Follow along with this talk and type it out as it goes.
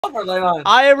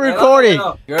I am recording.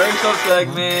 You're in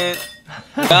segment.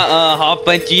 Hop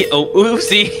punchy. Oh,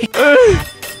 oopsie.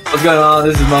 What's going on?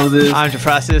 This is Moses. I'm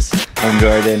Jafrasis. I'm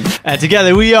Jordan. And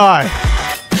together we are.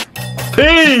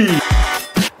 P.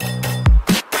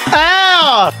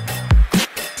 L.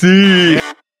 C.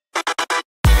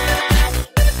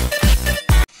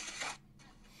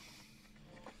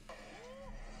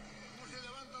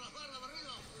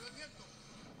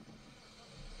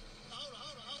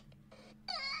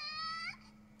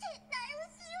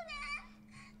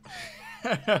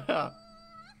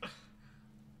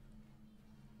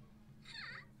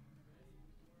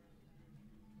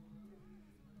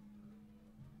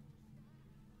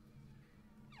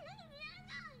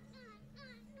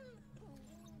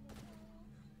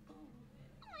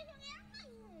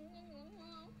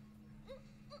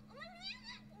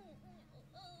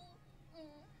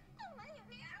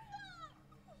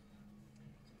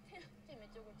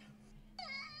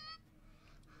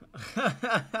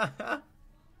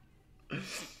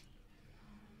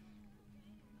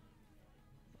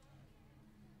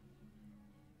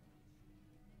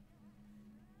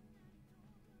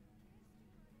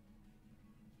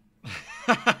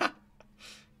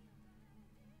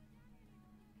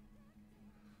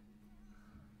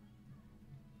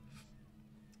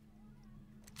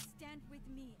 Stand with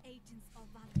me, agents of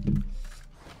valorant.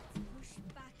 Push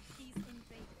back these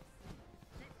invaders.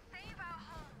 Let's save our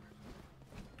home.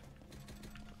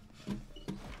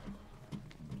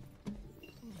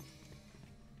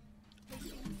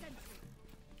 Placing sentry.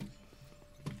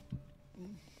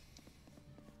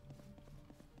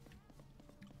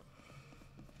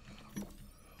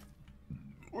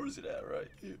 Where's it at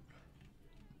right here?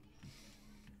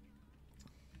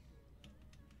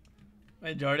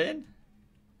 Hey, Jordan?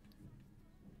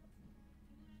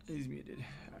 He's muted.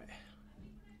 Alright.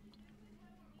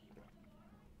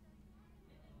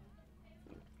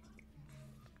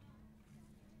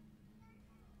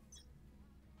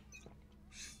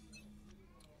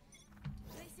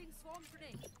 Placing swarm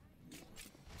grenade.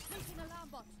 Placing alarm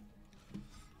bot.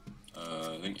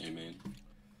 I think A-main.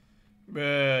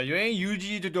 Bruh, you ain't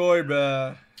UG the door,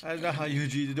 bruh. That's not how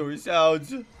UG the door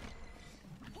sounds.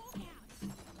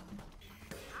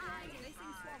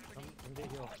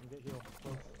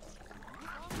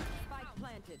 Spike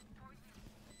planted.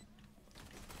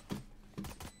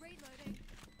 Reloading.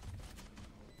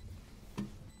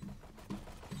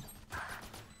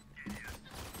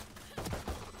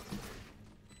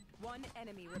 One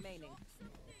enemy remaining.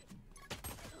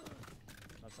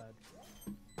 Outside.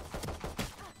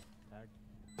 Tag.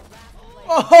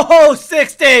 Oh,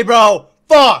 60, bro.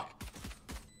 Fuck.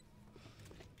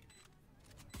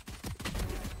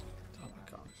 Oh my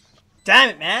gosh. Damn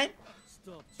it, man.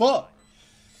 Fuck.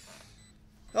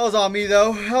 That was on me,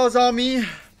 though. That was on me.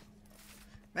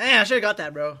 Man, I should have got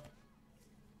that, bro.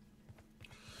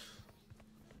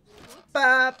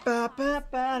 Ba, ba, ba,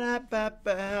 ba, da, ba,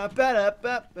 ba, ba, da,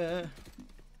 ba, ba.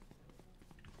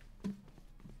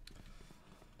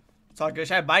 It's all good.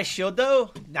 Should I buy shield,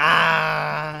 though?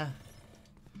 Nah.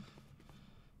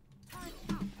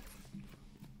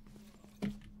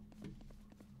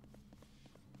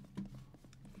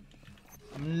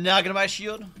 I'm not gonna buy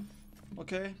shield.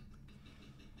 Okay.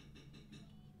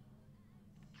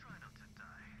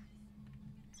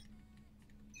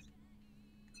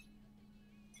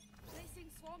 Placing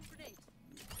swarm grenade.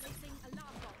 Placing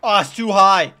alarm bot. Oh, it's too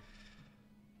high.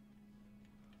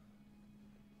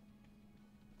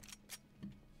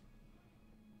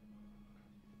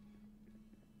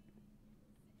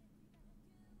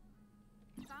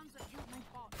 Found the treatment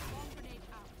bot. Swarm grenade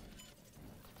out.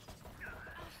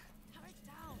 Turret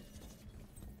down.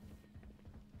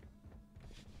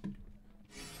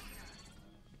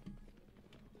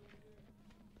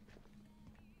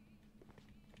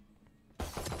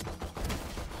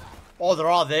 Oh, they're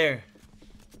all there.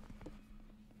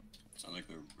 Sound like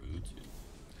they're rotating.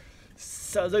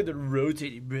 Sounds like they're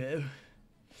rotating, bro.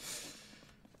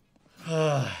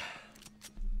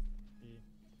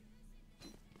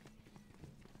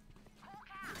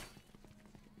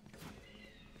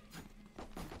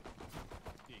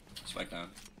 Spike down.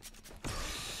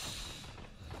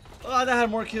 Oh, that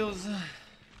had more kills.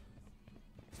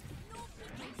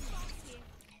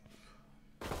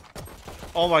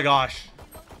 Oh my gosh.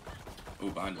 Oh,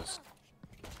 behind us.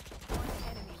 One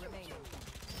enemy remaining.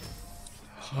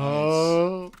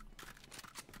 Oh.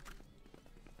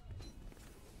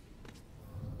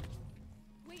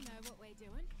 We know what we're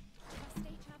doing. Trust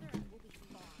each other and we'll be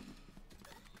fine.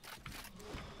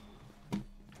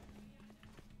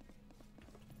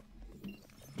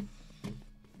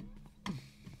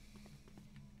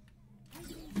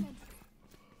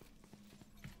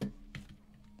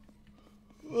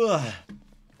 Ugh.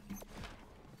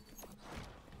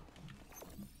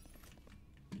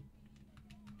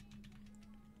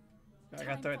 I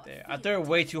got throw it there. I threw it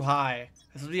way too high.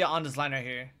 This will be on this line right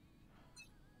here.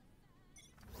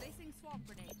 Placing swamp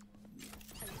grenade.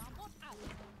 Alarm bot out.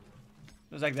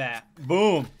 Just like that.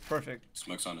 Boom. Perfect.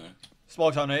 Smoke's on A.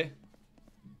 Smokes on A.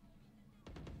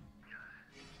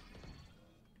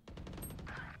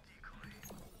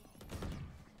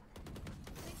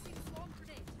 Placing swamp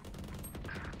grenade.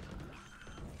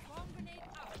 Swamp grenade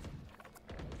out.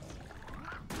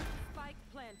 Spike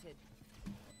planted.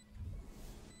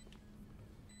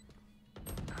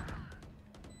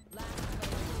 Last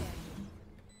player standing.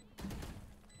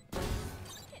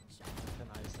 Headshot.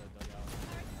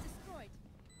 Turret destroyed.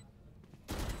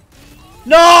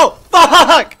 No!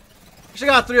 Fuck! She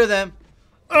got 3 of them.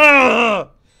 Ugh!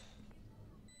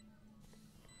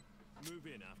 Move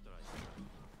in after I start.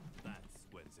 That's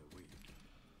when they're weak.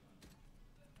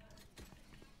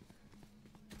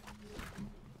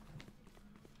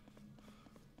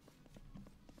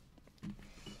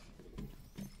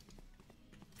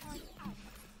 Turret out.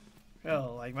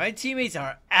 Yo, like my teammates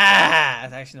are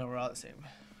ass. Actually, no, we're all the same.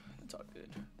 It's all good.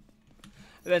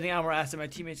 If anything, I'm more ass than my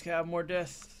teammates can have more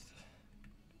deaths.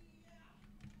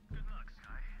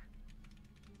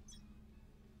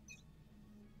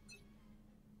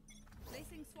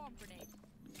 Placing swamp grenade.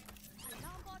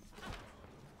 Alarm bot out.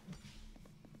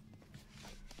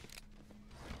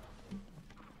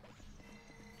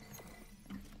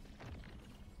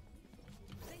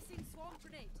 Placing swamp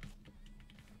grenade.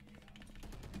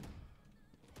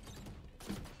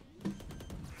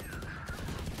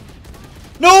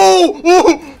 No!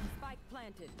 Ooh! Spike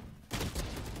planted. Good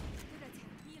attack.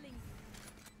 Healing.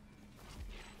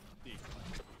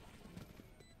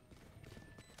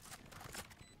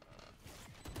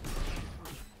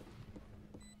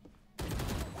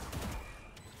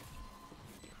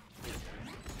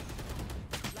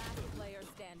 Last player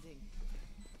standing.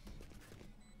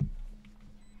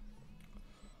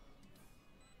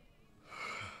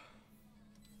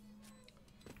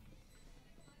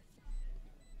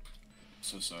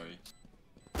 So sorry.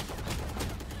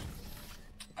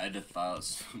 I had to file out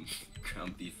some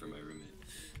ground beef for my roommate.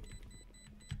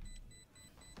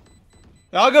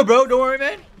 All good, bro. Don't worry,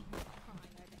 man. Crying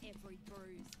over every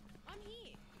bruise. I'm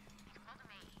here.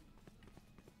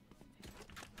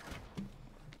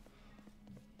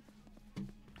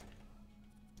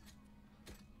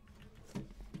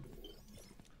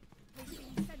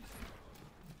 Placing sentry.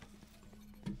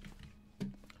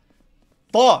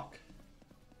 Fuck.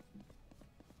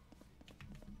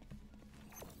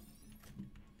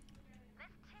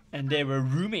 And they were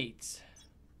roommates.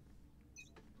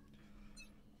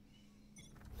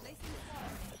 Placing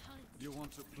swamp. You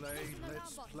want to play?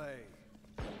 Let's play.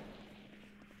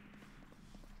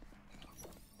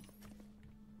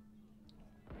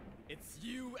 It's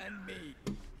you and me.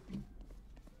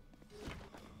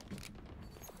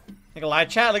 Like a live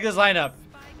chat. Look at this lineup.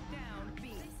 Spike down B.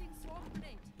 Placing swamp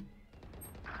grenade.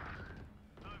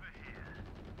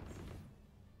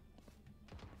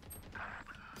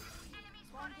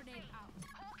 Swamp grenade out.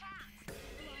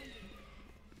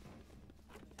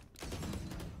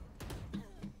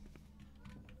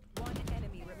 One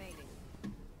enemy remaining.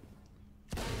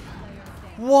 Last player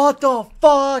standing. What the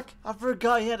fuck? I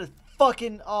forgot he had a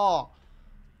fucking oh.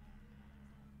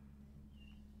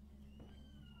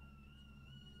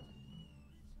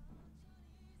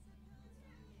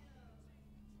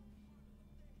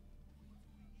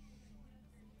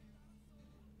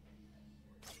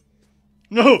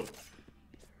 No.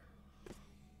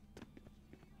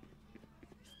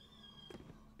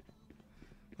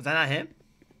 Was that not him?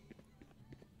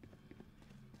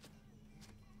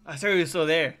 I swear he was still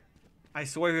there. I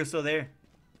swear he was still there.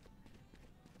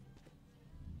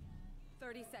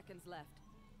 30 seconds left.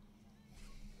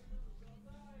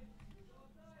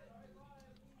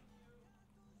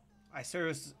 I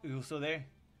swear he was still there.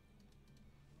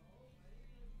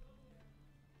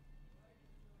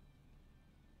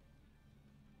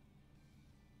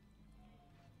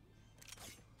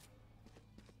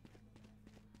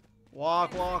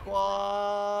 Walk, walk,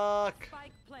 walk.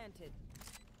 Spike planted.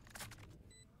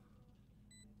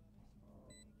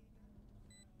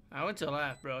 I went to the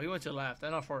left, bro. He went to the left. I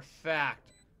know for a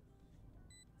fact.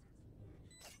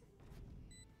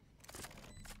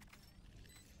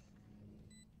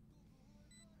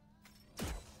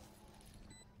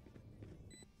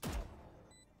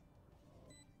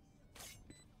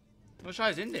 No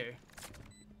shot's in there.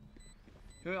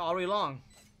 He went all the way long.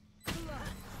 I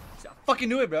fucking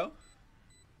knew it, bro.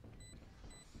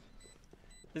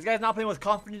 This guy's not playing with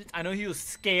confidence. I know he was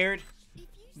scared.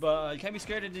 But you can't be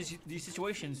scared in these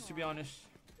situations, to be honest.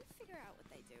 We'll figure out what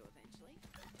they do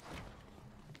eventually.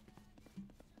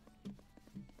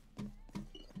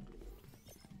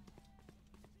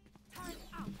 Time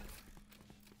out.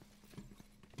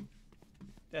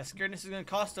 That scaredness is gonna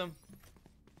cost them.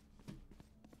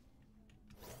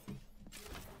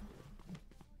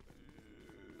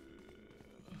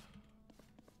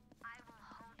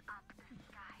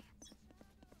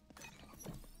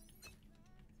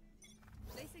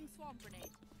 Placing swarm grenade.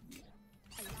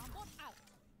 Alarm bot out.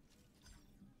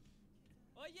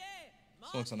 Oh yeah!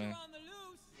 Smoke's on Monster there. on the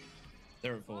loose!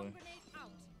 They're Swarm fully. grenade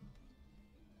out.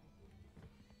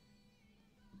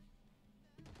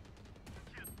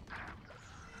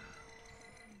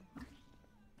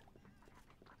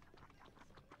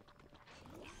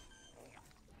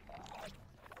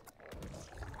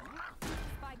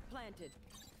 Spike planted.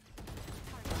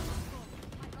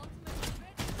 My ultimate is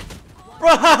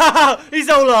ready. Bro, he's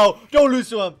so low. Don't lose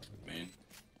to him. Main.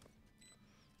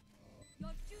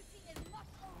 Your duty is not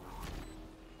over.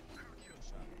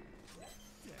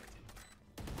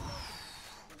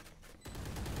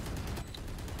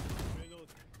 Reload.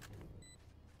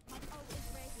 My ult is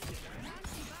ready.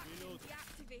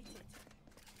 Deactivated.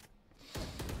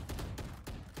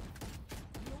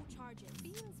 No charges.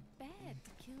 Feels bad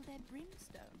to kill that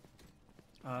brimstone.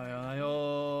 Ay,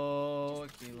 oh,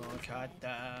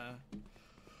 Kilochata.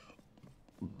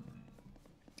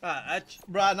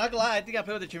 Bro, I'm not gonna lie, I think I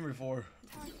played with the chamber before.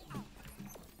 Target out.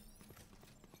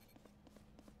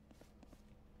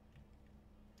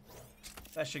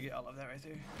 That should get all of that right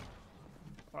there.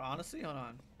 Or honestly, hold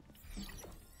on.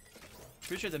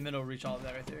 Pretty sure the middle will reach all of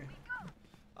that right there.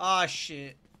 Ah,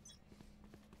 shit.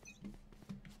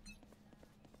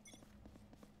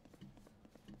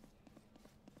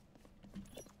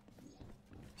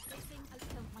 Placing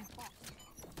a my bot.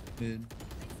 Mid.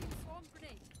 Placing swarm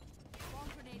grenade. Swarm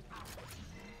grenade out.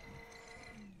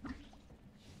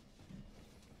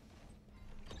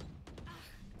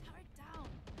 Turret down.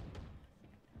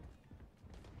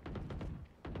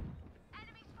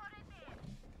 Enemy spotted there.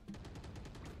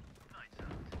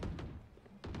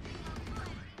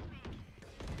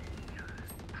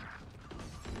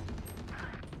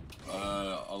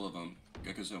 All of them.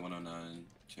 Gecko's at 109,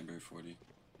 Chamber 40.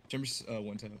 Chamber's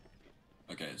one tap.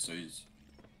 Okay, so he's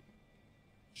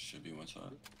should be one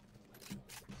shot.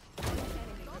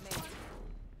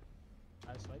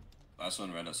 Last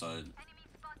one right outside.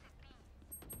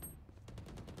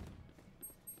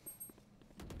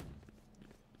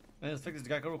 Man, let's fix this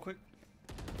guy real quick.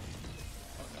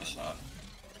 Oh, nice shot.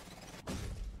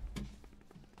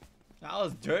 I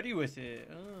was dirty with it.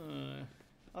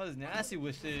 I was nasty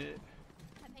with it.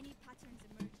 Have any patterns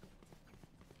emerged yet?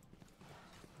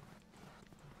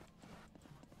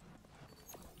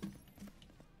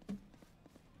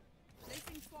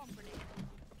 Placing swarm grenade.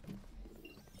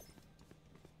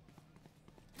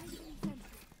 Placing sentry.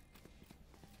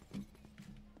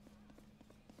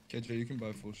 KJ, you can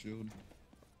buy full shield.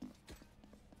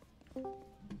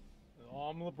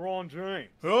 I'm LeBron James.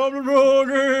 I'm the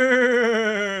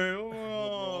brother.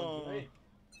 Oh.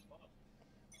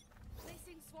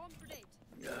 Placing swarm grenade.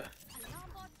 Alarm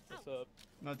bot out. What's up?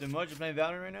 Nothing much. Just playing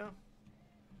Valorant right now.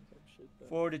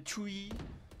 For the tree.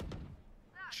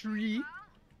 Smoke's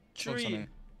on Tree. it.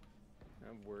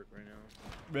 I'm work right now.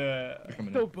 They're Bruh.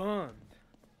 coming So in. bummed.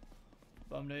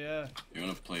 Bummed, yeah. You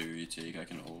wanna play retake? I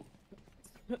can ult.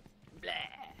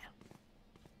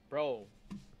 Bro,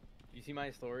 you see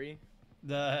my story?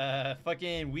 The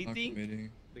fucking weed Not thing. committing.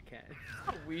 The can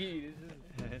weed.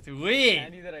 This is It's weed.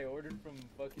 candy that I ordered from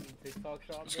fucking TikTok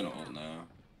shop. I'm just gonna bro. ult now.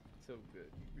 So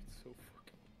good. It's so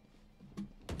fucking.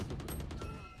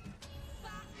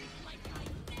 Back like I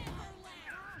never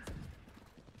left.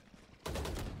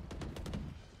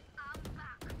 I'm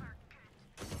back for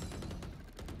good.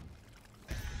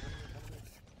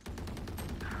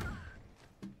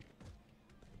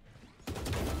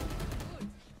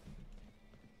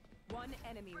 One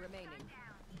enemy remaining.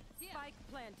 Spike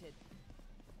planted.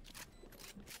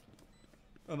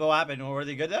 What happened? Were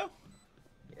they good though?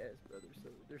 Yes, bro.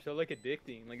 They're so like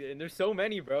addicting. Like, and there's so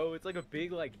many, bro. It's like a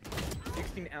big like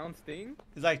 16-ounce thing.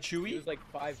 It's like It chewy. was like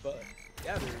 $5.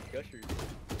 Yeah, they're gushers.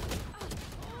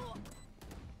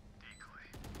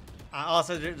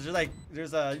 Also, there's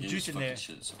a Game's juice in fucking there.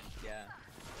 shit, so-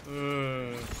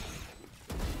 Yeah.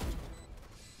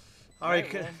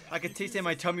 Alright, well. I could taste it in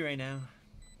my tummy right now.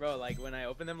 Bro, like when I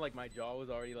opened them, like my jaw was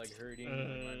already like hurting.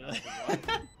 And my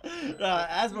mouth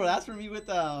was watering. That's for me with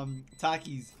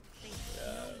Takis.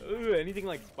 Ooh, anything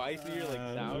like spicy or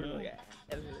like sour, like.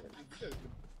 I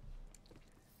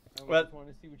Well- just want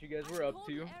to see what you guys were up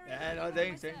to. Yeah, no,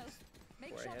 thanks.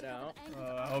 Make Before I sure head to have out. an angle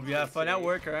I to hope you have fun at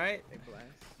work, alright? Big blast.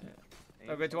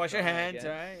 Don't forget to wash your hands,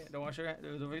 alright? Don't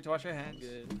forget to wash your hands.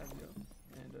 Good. And,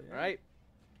 yeah. Alright.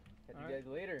 Catch Alright. you guys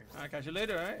later. Alright, catch you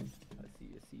later, alright? I'll see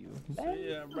you. See you. See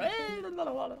ya.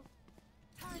 time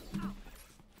out.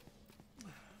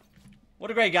 What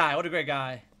a great guy, what a great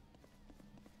guy.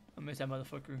 I miss that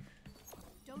motherfucker.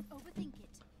 Don't overthink it.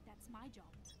 That's my job.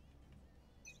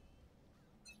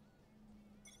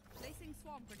 Placing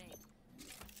swarm grenade.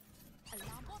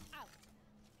 Alarm bot out.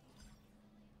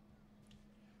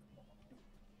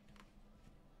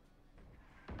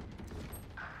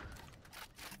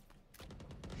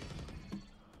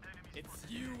 It's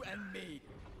you and me.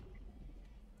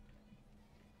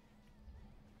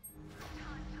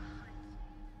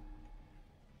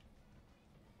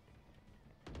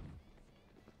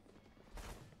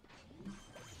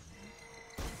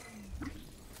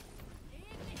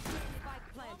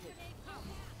 Spike planted.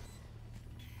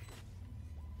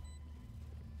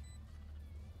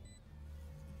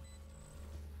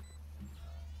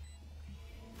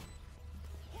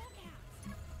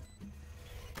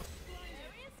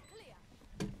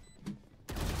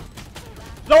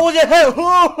 No, what the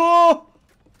hell?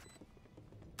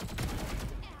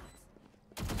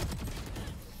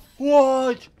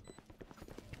 What?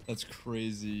 That's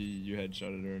crazy. You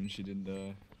headshotted her and she didn't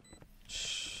die.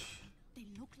 They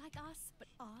look like us, but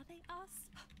are they us?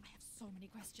 I have so many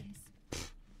questions.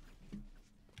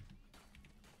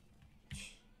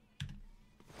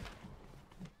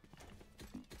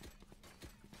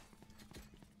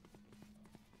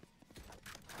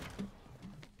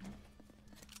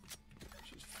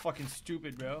 She's fucking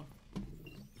stupid, bro.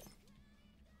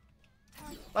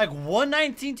 Like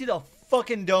 119 to the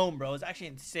fucking dome, bro. It's actually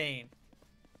insane.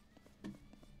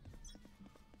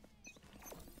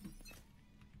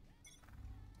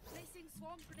 Placing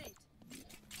swarm grenade.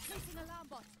 Placing alarm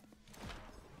bot.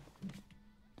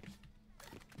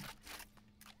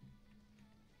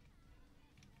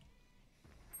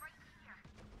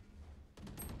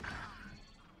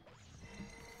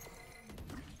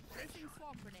 Placing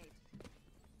swarm grenade.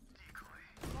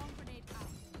 Swarm grenade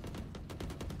out.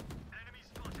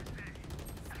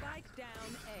 Spike down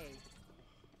A.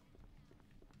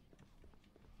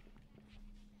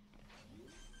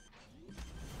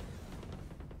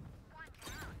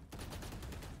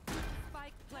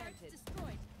 Spike Turret planted.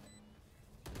 destroyed.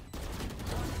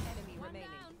 One enemy One remaining.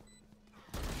 down.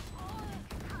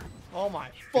 Oh my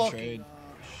Good fucking trade.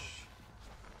 gosh.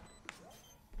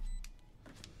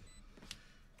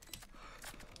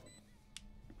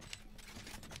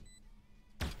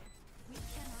 We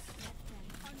cannot let them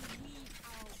unweave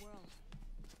our world.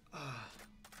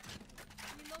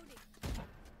 Reloading.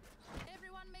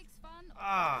 Everyone makes fun of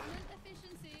Ah. government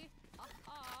efficiency. Ha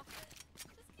ha.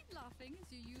 Just keep laughing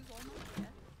as you use all my gear.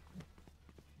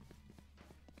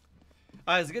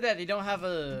 It's good that they don't have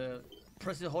a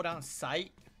person to hold down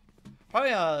sight.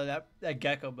 Probably that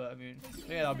gecko, but I mean, I think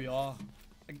that'll be all.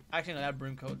 Actually, no, that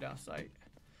broom coat down sight.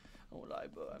 I won't lie,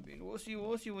 but I mean, we'll see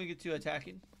when we get to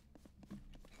attacking.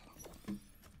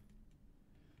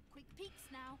 Quick peeks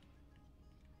now.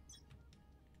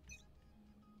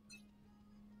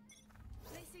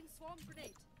 Placing swarm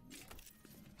grenade.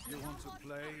 You want to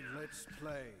play? Let's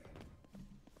play.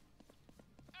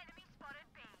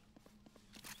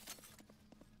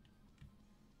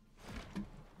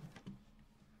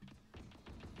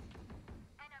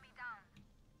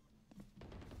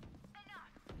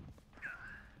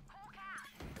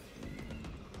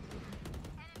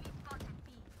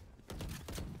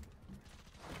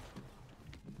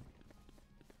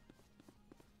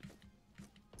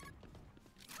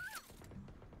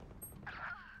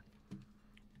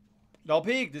 Don't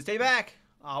peek. Just stay back.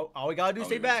 All we gotta do is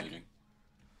stay back.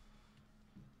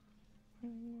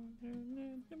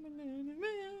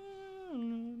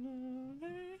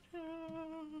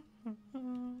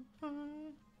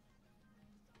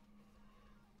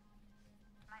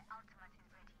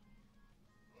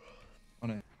 On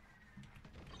it.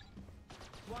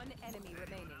 One enemy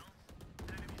remaining.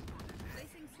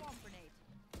 Placing swarm grenade.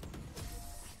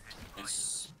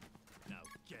 It's Now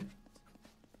get it.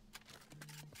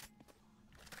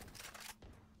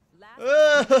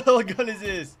 Last What gun is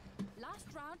this? Last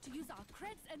round to use our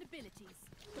creds and abilities.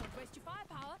 Don't waste your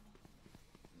firepower.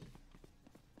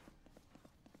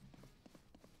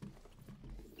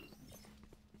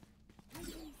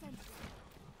 Placing sentry.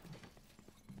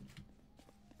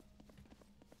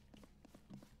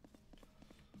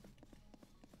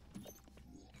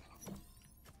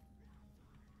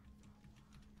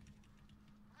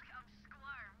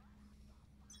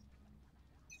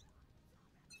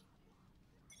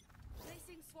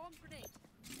 Placing Swarm grenade.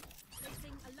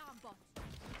 Placing alarm bot.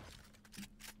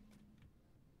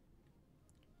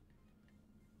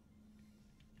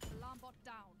 Alarm bot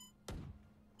down.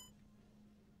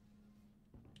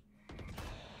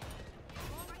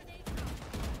 Swarm grenade out.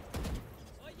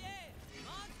 Oh yeah!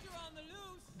 Monster on the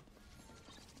loose!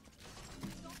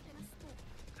 Locked in a smoke.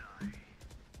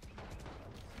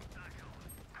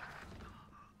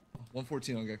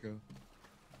 114 on Gecko.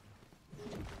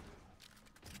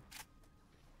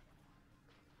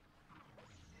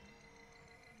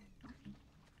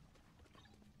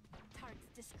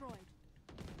 Targets destroyed.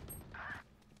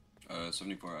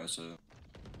 74 ISO.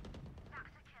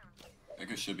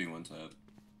 Echo should be one tap.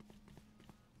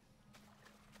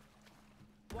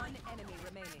 One enemy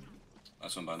remaining.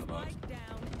 Last one behind the box. Spike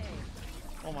down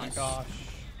A. Oh my gosh.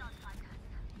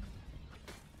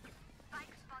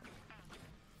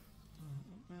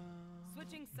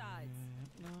 Switching sides.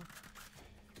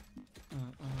 I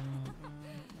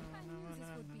knew this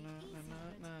would be easy,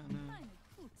 but final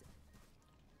put.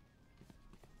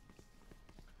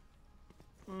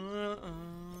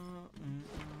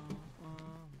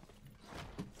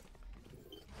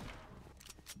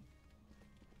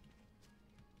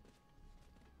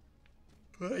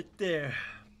 Right there.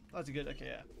 That's good. Okay,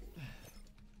 yeah.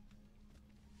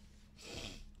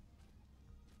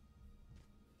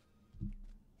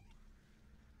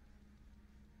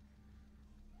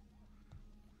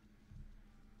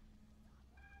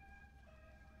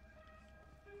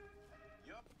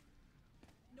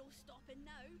 No stopping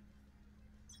now.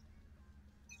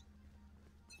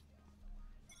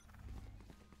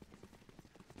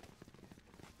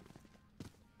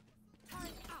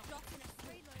 Turret out. Dropping a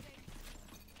straight loading.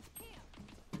 Here.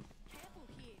 Careful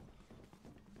here.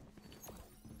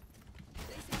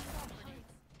 Placing swarm grenades.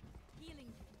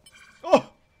 Healing. Oh!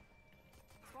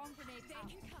 Swarm grenade out.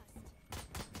 Concussed.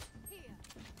 Here.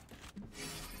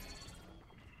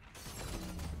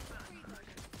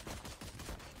 Reloading.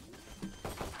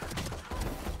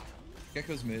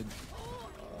 Gecko's mid.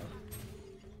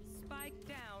 Spike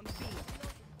down B.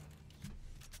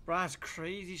 Bro, that's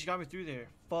crazy. She got me through there.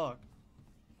 Fuck.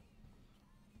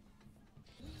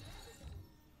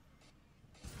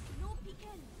 No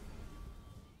peeking.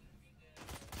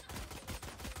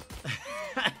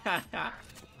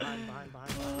 Behind.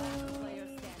 Player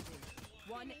standing.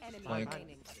 One enemy Flank.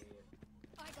 remaining.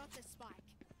 I got the spike.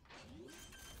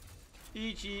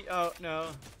 Ichi. Oh, no.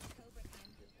 Cobra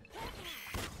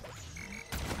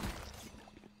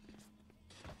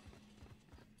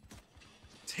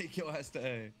Take your ass to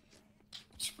A.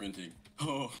 Sprinting.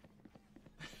 Oh.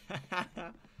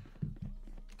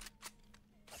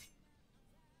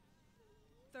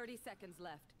 30 seconds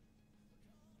left.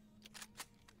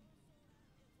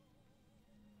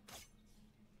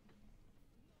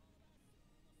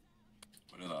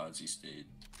 What are the odds he stayed?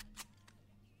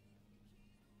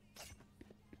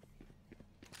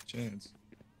 Chance.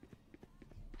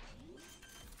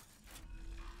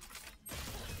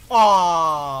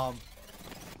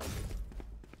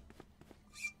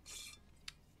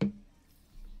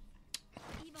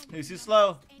 Even He's too when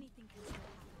slow. anything can still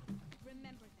happen.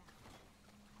 Remember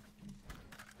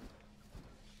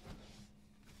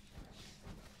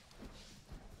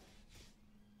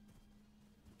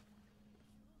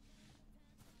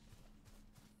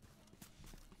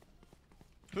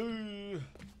that.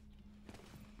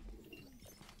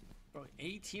 Bro,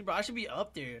 18, bro. I should be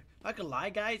up there. Not gonna lie,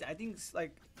 guys. I think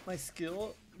like my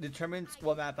skill determines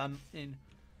what map I'm in.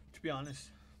 To be honest.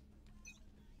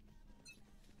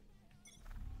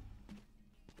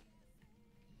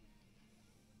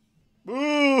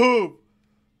 Boom!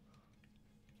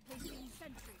 Placing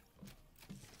sentry.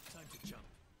 Time to jump.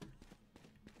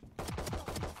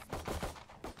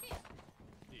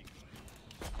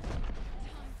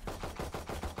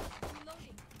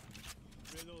 Reloading.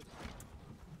 Reload.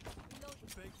 Reloading.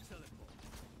 Fake teleport.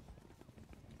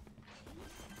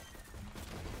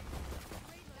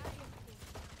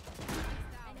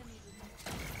 Enemy removed.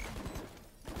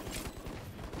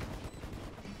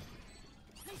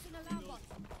 Placing alarm bot.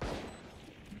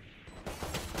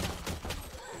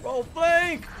 Bro,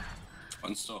 flank!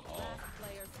 One's still hall. Last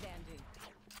player standing.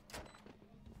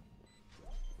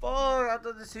 Fuck, I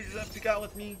thought the siege would pick out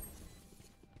with me.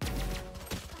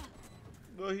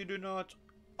 But he did not.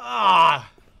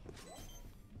 Ah!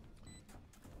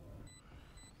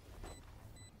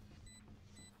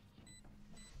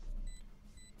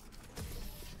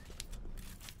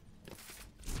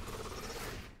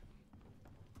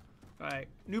 Alright,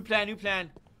 new plan, new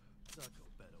plan.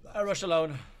 I rush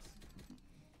alone.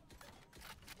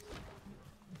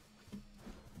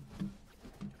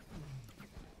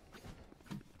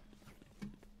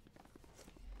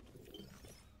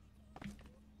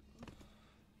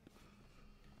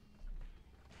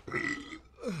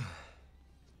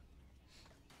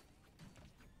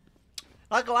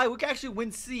 Not gonna lie, we can actually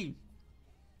win C.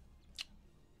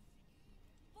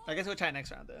 I guess we'll try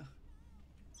next round though.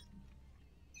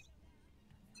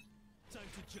 Time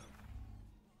to jump.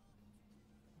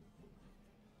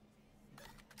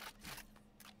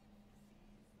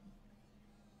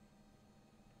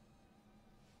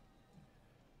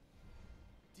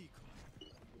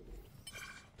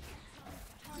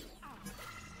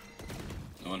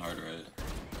 No one hard right.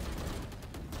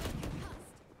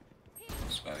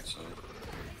 It's back, so.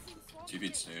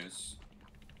 TV stairs.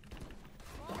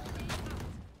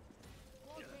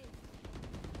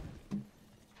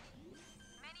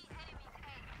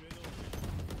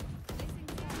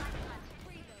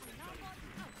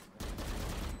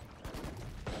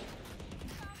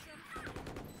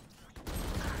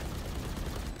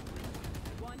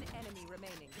 One enemy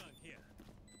remaining. Gun here.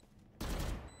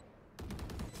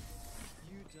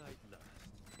 You died last.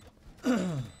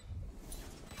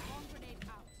 Bomb grenade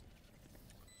out.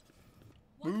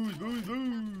 Booze, booze,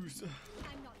 booze.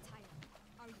 I'm not tired.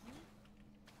 Are you?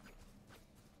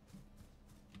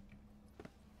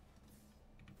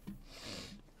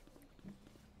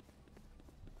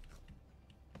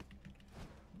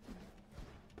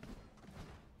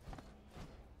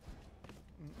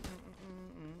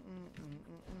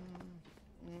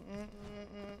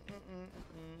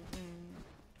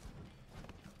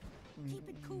 Keep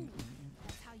it cool.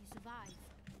 That's how you survive.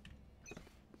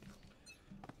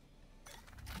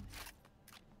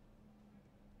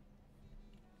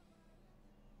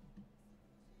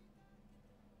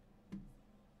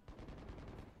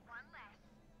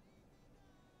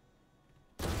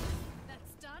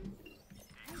 That's done.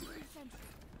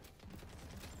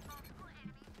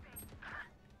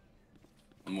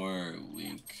 One more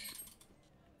link.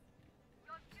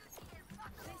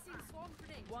 Placing swarm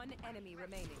grenade. One enemy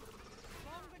remaining.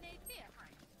 Swarm grenade here.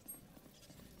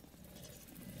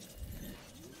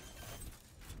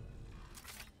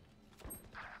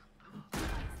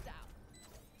 Lights down.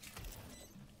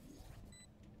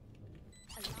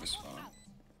 Alarm This bot one. out.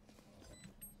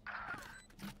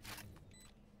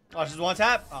 Oh, just one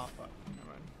tap? Oh, fuck. Never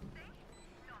mind.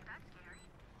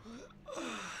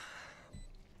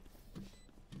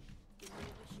 You know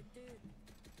what we should do?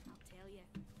 I'll tell you.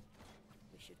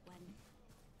 We should win.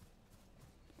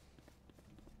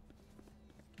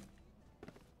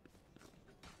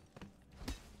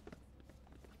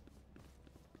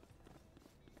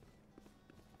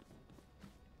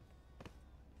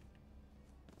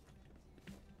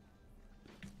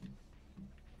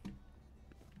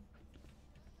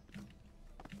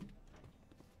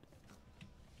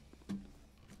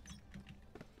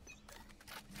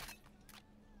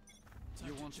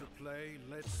 You want to play?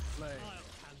 Let's play. I'll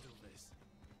handle this.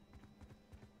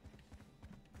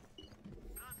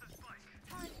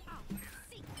 Turn out.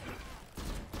 Seek.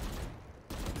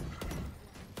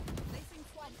 Placing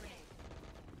swarm grenade.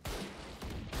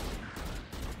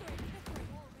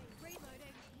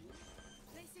 Reloading.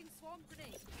 Placing swarm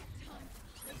grenade. Done.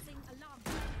 Placing alarm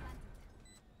bot planted.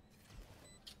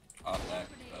 Pop back.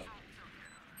 Grenade out.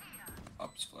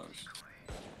 Pops flowers.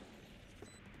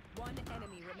 One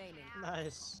enemy remaining.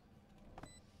 Nice.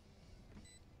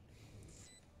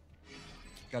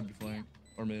 Gotta be flank.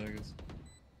 Or mid, I guess.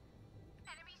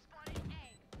 Enemy spotted A.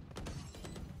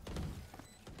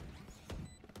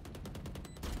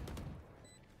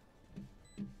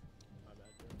 My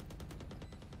bad, bro.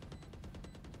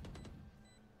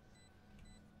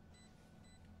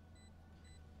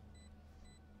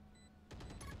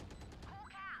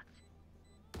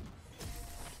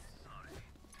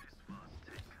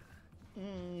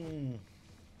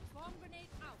 Swarm grenade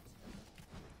out.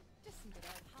 Just some good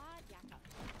old hard yakka.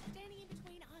 Standing in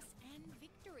between us and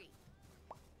victory.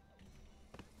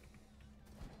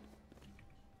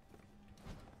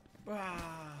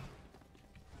 Ah.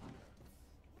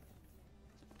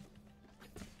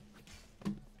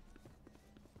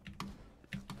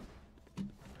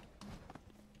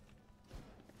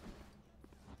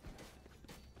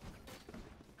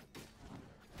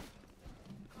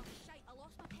 Oh shite, I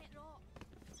lost my pet rock.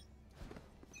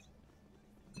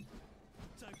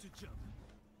 Time to jump.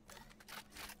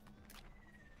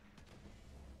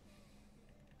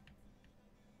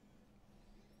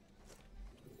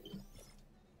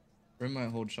 Rim might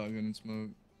hold shotgun and smoke.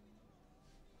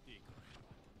 Decoy.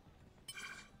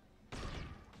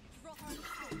 Drop on the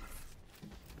floor.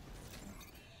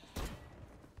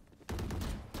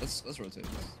 Let's rotate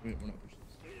this. We're not pushing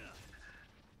this.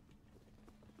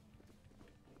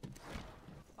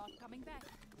 Bot coming back.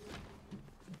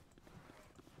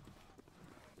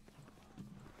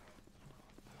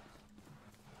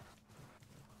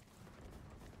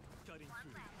 Cutting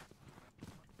through.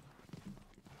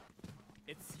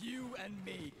 you and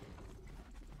me.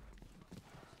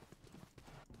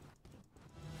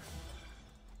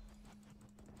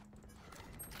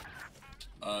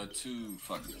 Two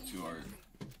art.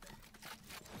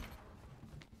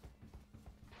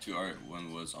 Two art,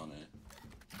 one was on it.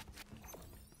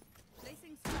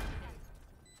 Placing swarm grenade.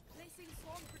 Placing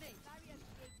swarm grenade. Barrier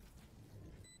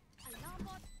created. Alarm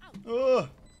bot out. Ugh.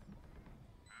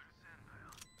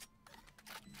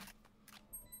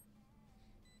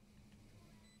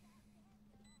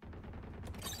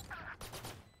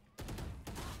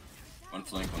 One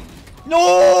flank, one link.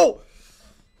 No!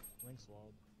 Link's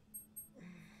walled.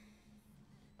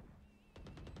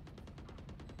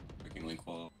 Freaking link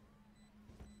wall.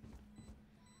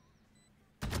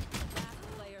 Last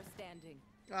player standing.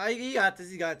 He got this.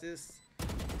 He got this.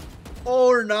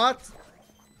 Or not.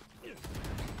 One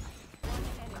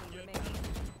enemy remaining.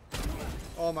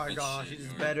 Oh my Good gosh, shit, he's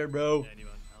dude. better, bro.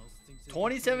 Anyone else thinks it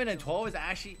 27 and 12 is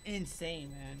actually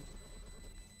insane, man.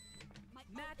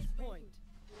 Match point.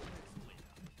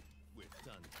 We're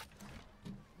done.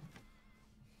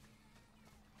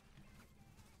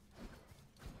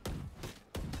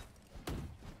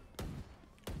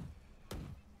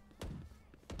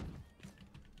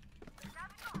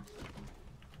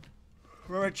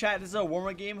 Remember, chat, this is a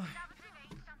warm-up game.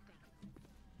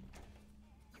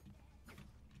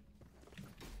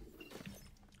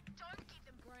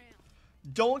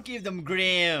 Don't give them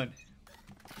ground.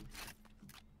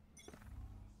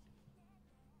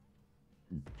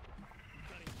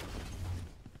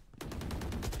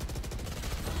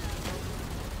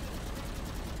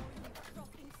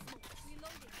 Dropping smoke.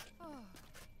 Reloading.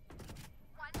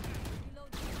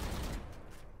 Reloading.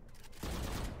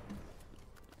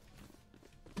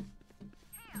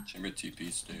 Chamber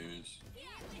TP stairs.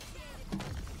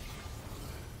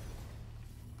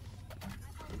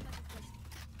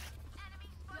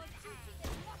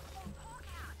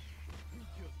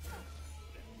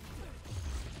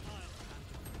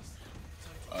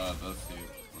 Both you.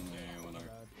 One there, one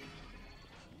art.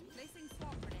 Placing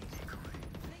swarm grenade.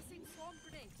 Placing swarm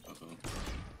grenade. Both of them.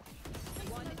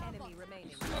 One enemy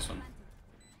remaining. Last one.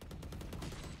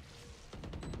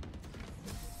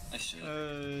 Nice shit.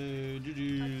 GG.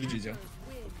 GG's, yeah.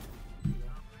 Win.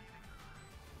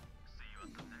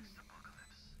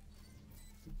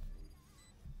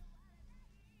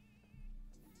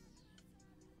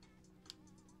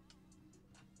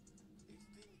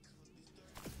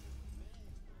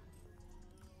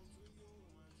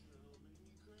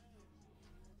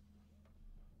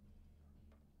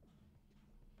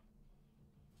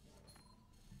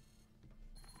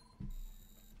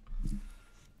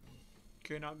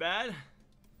 Okay, not bad.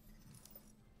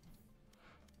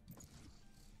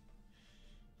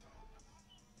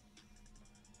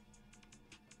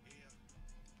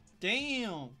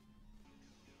 Damn.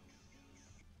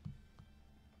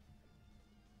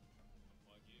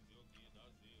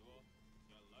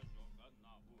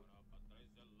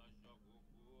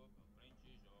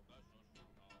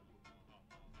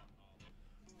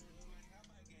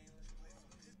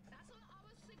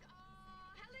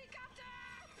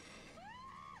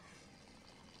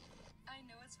 I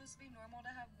know it's supposed to be normal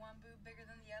to have one boob bigger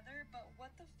than the other, but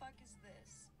what the fuck is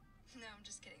this? No, I'm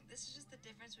just kidding. This is just the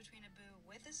difference between a boob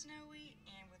with a snowy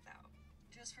and without.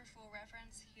 Just for full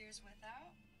reference, here's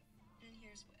without, and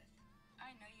here's with.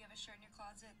 I know you have a shirt in your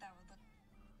closet that would look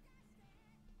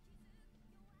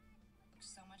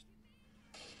so much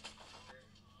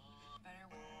better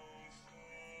with.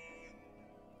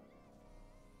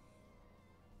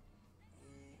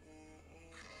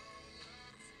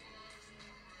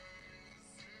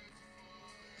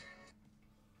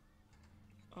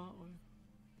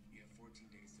 You have 14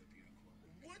 days to appear in court.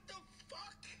 What the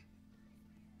fuck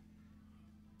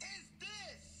is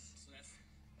this? So that's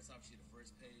obviously the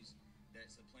first page.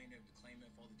 That's the plaintiff, the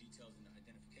claimant, all the details and the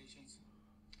identifications.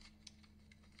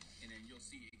 And then you'll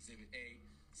see Exhibit A,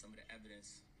 some of the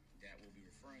evidence that we'll be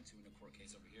referring to in the court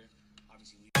case over here.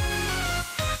 Obviously,